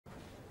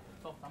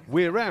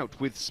We're out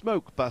with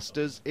smoke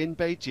busters in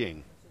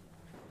Beijing,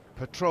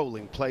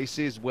 patrolling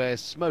places where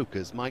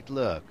smokers might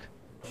lurk.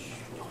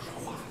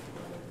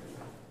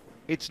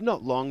 It's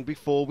not long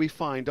before we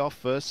find our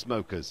first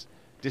smokers,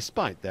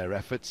 despite their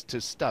efforts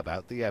to stub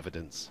out the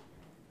evidence.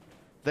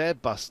 They're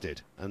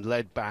busted and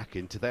led back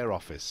into their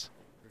office.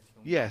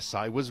 Yes,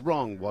 I was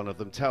wrong, one of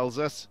them tells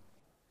us.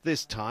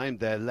 This time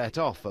they're let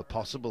off a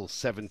possible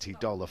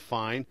 $70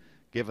 fine,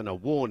 given a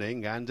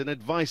warning and an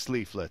advice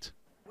leaflet.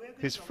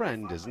 His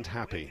friend isn't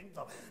happy.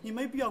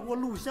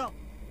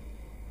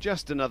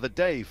 Just another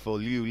day for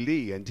Liu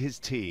Li and his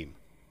team.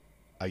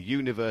 A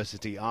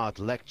university art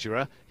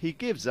lecturer, he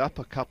gives up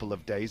a couple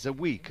of days a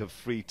week of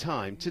free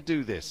time to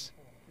do this.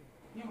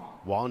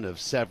 One of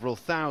several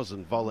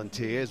thousand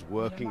volunteers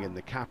working in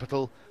the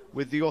capital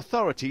with the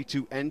authority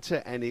to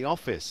enter any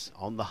office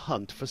on the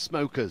hunt for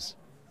smokers.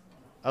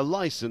 A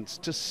license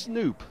to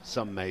snoop,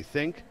 some may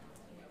think,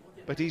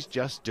 but he's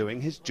just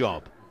doing his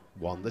job,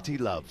 one that he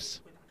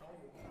loves.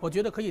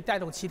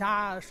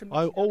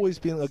 I've always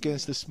been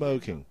against the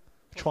smoking,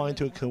 trying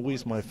to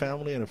convince my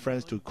family and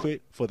friends to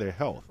quit for their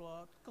health.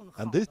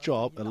 And this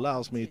job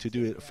allows me to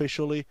do it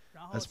officially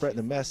and spread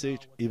the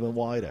message even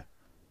wider.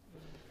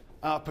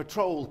 Our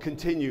patrol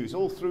continues.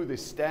 All through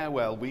this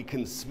stairwell we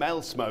can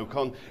smell smoke.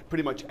 On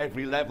pretty much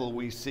every level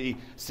we see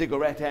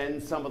cigarette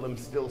ends, some of them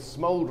still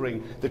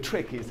smouldering. The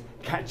trick is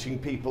catching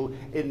people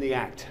in the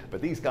act.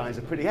 But these guys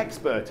are pretty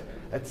expert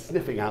at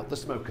sniffing out the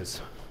smokers.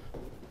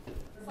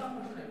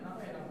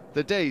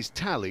 The day's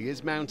tally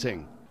is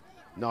mounting.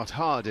 Not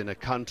hard in a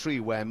country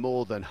where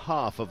more than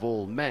half of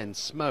all men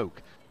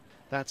smoke.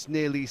 That's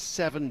nearly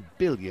 7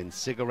 billion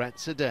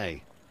cigarettes a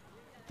day.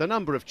 The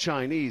number of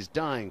Chinese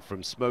dying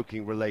from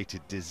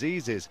smoking-related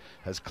diseases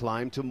has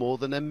climbed to more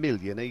than 1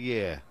 million a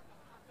year.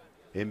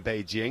 In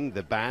Beijing,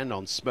 the ban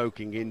on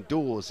smoking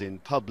indoors in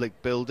public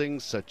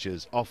buildings such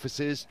as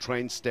offices,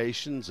 train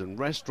stations and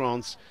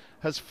restaurants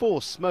has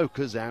forced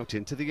smokers out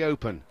into the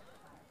open.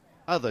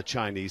 Other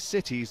Chinese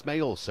cities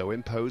may also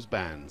impose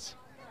bans.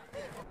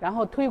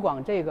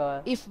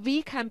 If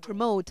we can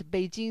promote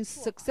Beijing's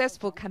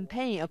successful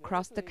campaign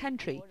across the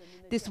country,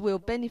 this will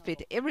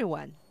benefit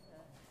everyone.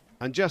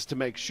 And just to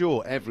make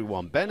sure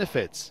everyone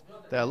benefits,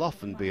 there'll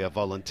often be a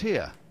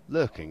volunteer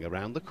lurking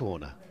around the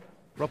corner.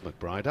 Rob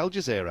McBride, Al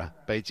Jazeera,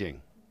 Beijing.